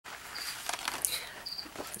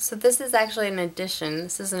So this is actually an addition,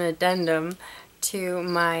 this is an addendum to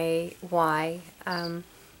my why.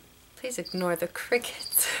 Please ignore the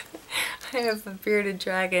crickets. I have a bearded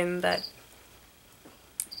dragon that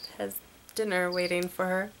has dinner waiting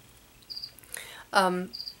for her.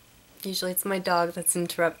 Usually it's my dog that's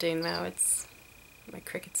interrupting. Now it's my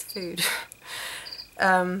cricket's food.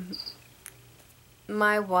 My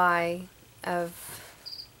why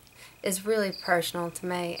is really personal to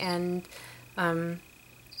me, and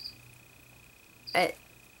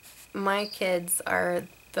my kids are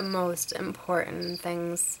the most important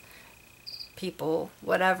things, people,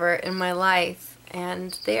 whatever, in my life,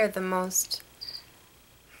 and they are the most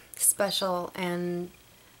special, and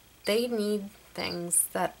they need things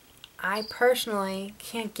that I personally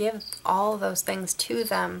can't give all those things to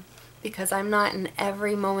them because I'm not in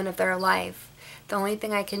every moment of their life. The only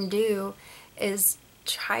thing I can do is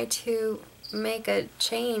try to make a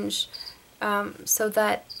change so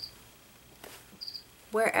that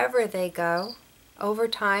wherever they go, over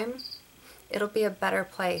time, it'll be a better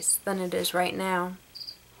place than it is right now.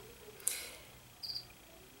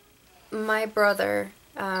 My brother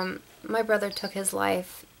took his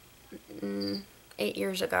life 8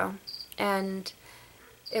 years ago, and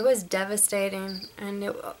it was devastating,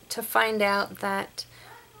 and to find out that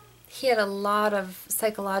he had a lot of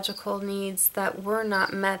psychological needs that were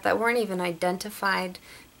not met, that weren't even identified,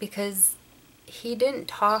 because he didn't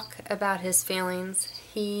talk about his feelings.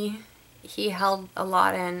 He held a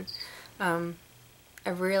lot in. I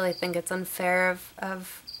really think it's unfair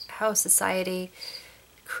of how society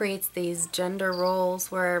creates these gender roles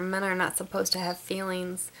where men are not supposed to have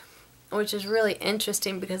feelings, which is really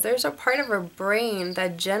interesting because there's a part of our brain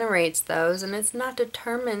that generates those, and it's not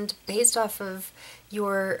determined based off of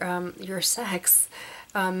your sex.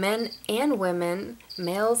 Men and women,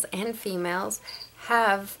 males and females,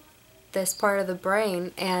 have this part of the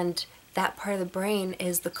brain, and that part of the brain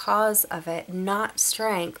is the cause of it, not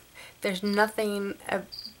strength. There's nothing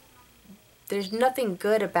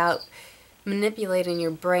good about manipulating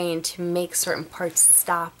your brain to make certain parts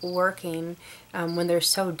stop working when they're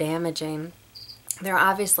so damaging. There are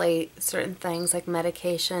obviously certain things like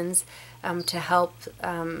medications to help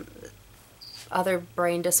other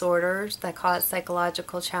brain disorders that cause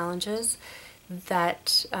psychological challenges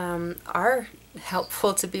that are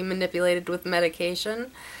helpful to be manipulated with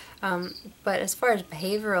medication. But as far as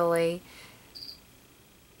behaviorally,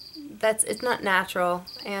 it's not natural,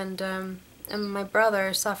 and my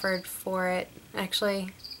brother suffered for it.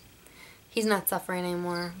 Actually, he's not suffering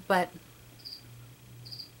anymore, but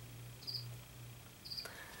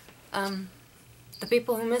the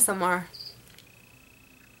people who miss him are.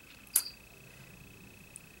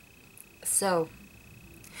 So,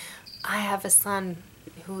 I have a son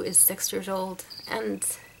who is 6 years old, and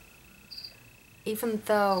even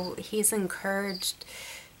though he's encouraged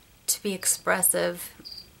to be expressive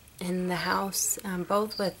in the house,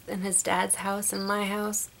 both in his dad's house and my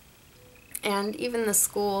house, and even the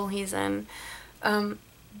school he's in,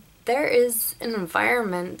 there is an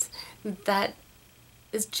environment that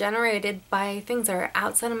is generated by things that are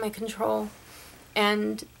outside of my control,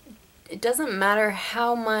 and it doesn't matter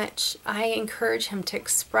how much I encourage him to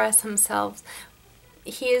express himself,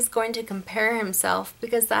 he is going to compare himself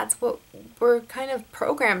because that's what we're kind of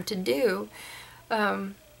programmed to do.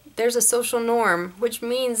 There's a social norm, which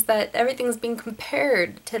means that everything's being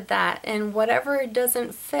compared to that, and whatever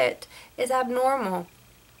doesn't fit is abnormal.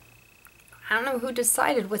 I don't know who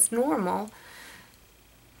decided what's normal,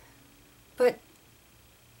 but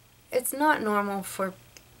it's not normal for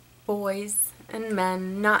boys and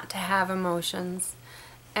men not to have emotions.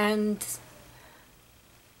 And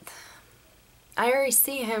I already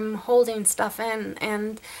see him holding stuff in,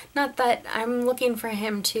 and not that I'm looking for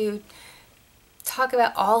him to talk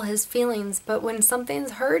about all his feelings, but when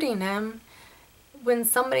something's hurting him, when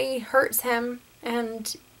somebody hurts him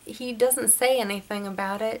and he doesn't say anything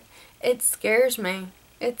about it, it scares me.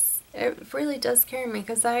 It really does scare me,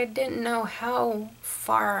 because I didn't know how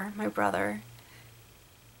far it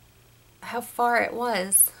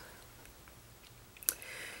was.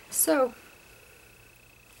 So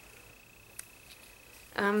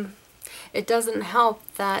it doesn't help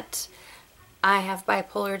that I have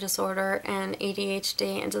bipolar disorder and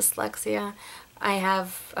ADHD and dyslexia. I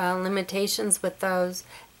have limitations with those,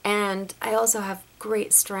 and I also have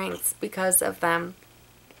great strengths because of them.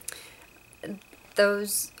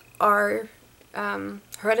 Those are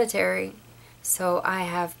hereditary, so I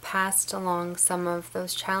have passed along some of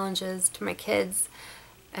those challenges to my kids,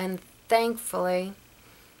 and thankfully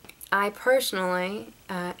I personally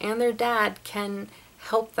and their dad can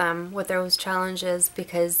help them with those challenges,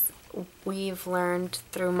 because we've learned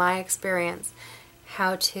through my experience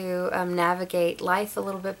how to navigate life a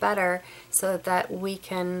little bit better so that we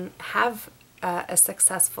can have a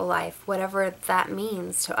successful life, whatever that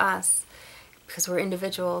means to us. Because we're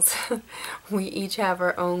individuals. We each have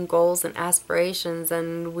our own goals and aspirations,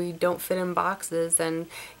 and we don't fit in boxes. And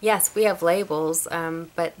yes, we have labels,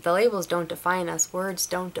 but the labels don't define us. Words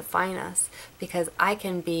don't define us, because I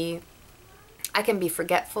can be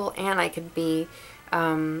forgetful, and I can be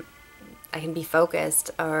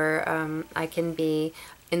focused, or I can be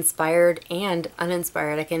inspired and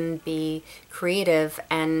uninspired. I can be creative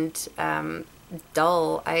and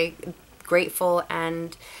dull. Grateful,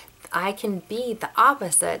 and I can be the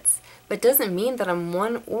opposites, but it doesn't mean that I'm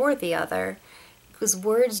one or the other, because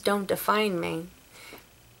words don't define me.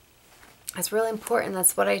 That's really important.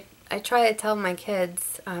 That's what I try to tell my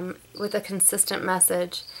kids with a consistent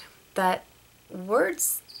message, that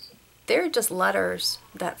words, they're just letters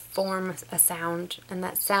that form a sound, and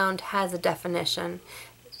that sound has a definition.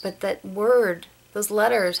 But that word, those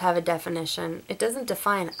letters have a definition. It doesn't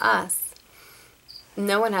define us.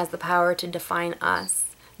 No one has the power to define us.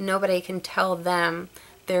 Nobody can tell them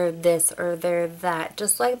they're this or they're that.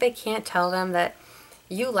 Just like they can't tell them that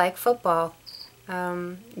you like football,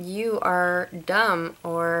 you are dumb,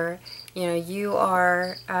 or you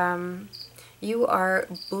are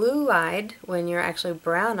blue-eyed when you're actually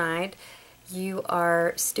brown-eyed. You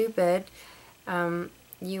are stupid.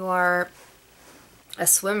 You are a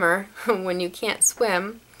swimmer when you can't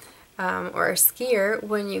swim, or a skier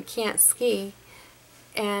when you can't ski.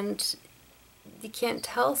 And you can't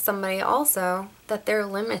tell somebody also that they're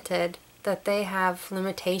limited, that they have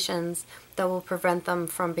limitations that will prevent them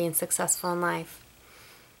from being successful in life.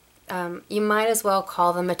 You might as well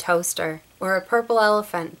call them a toaster or a purple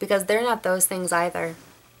elephant, because they're not those things either.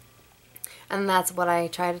 And that's what I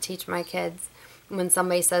try to teach my kids. When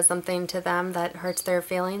somebody says something to them that hurts their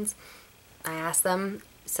feelings, I ask them,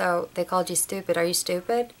 so they called you stupid. Are you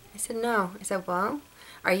stupid? I said, no. I said, well,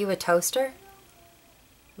 are you a toaster?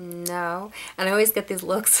 No. And I always get these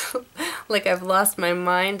looks like I've lost my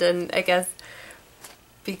mind, and I guess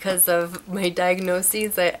because of my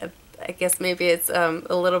diagnoses, I guess maybe it's a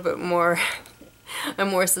little bit more, I'm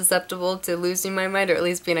more susceptible to losing my mind, or at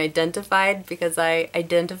least being identified, because I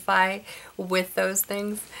identify with those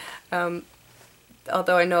things.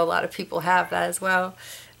 Although I know a lot of people have that as well,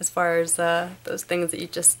 as far as those things that you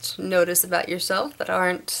just notice about yourself that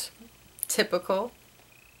aren't typical.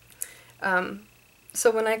 So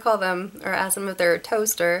when I call them or ask them if they're a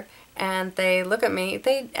toaster and they look at me,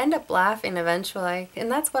 they end up laughing eventually. And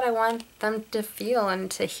that's what I want them to feel and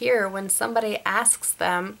to hear when somebody asks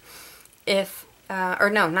them if, or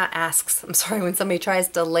no, not asks, I'm sorry, when somebody tries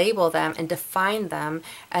to label them and define them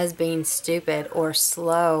as being stupid or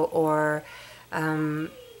slow or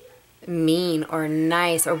mean or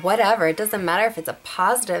nice or whatever. It doesn't matter if it's a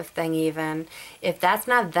positive thing even. If that's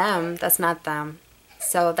not them, that's not them.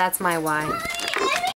 So that's my why.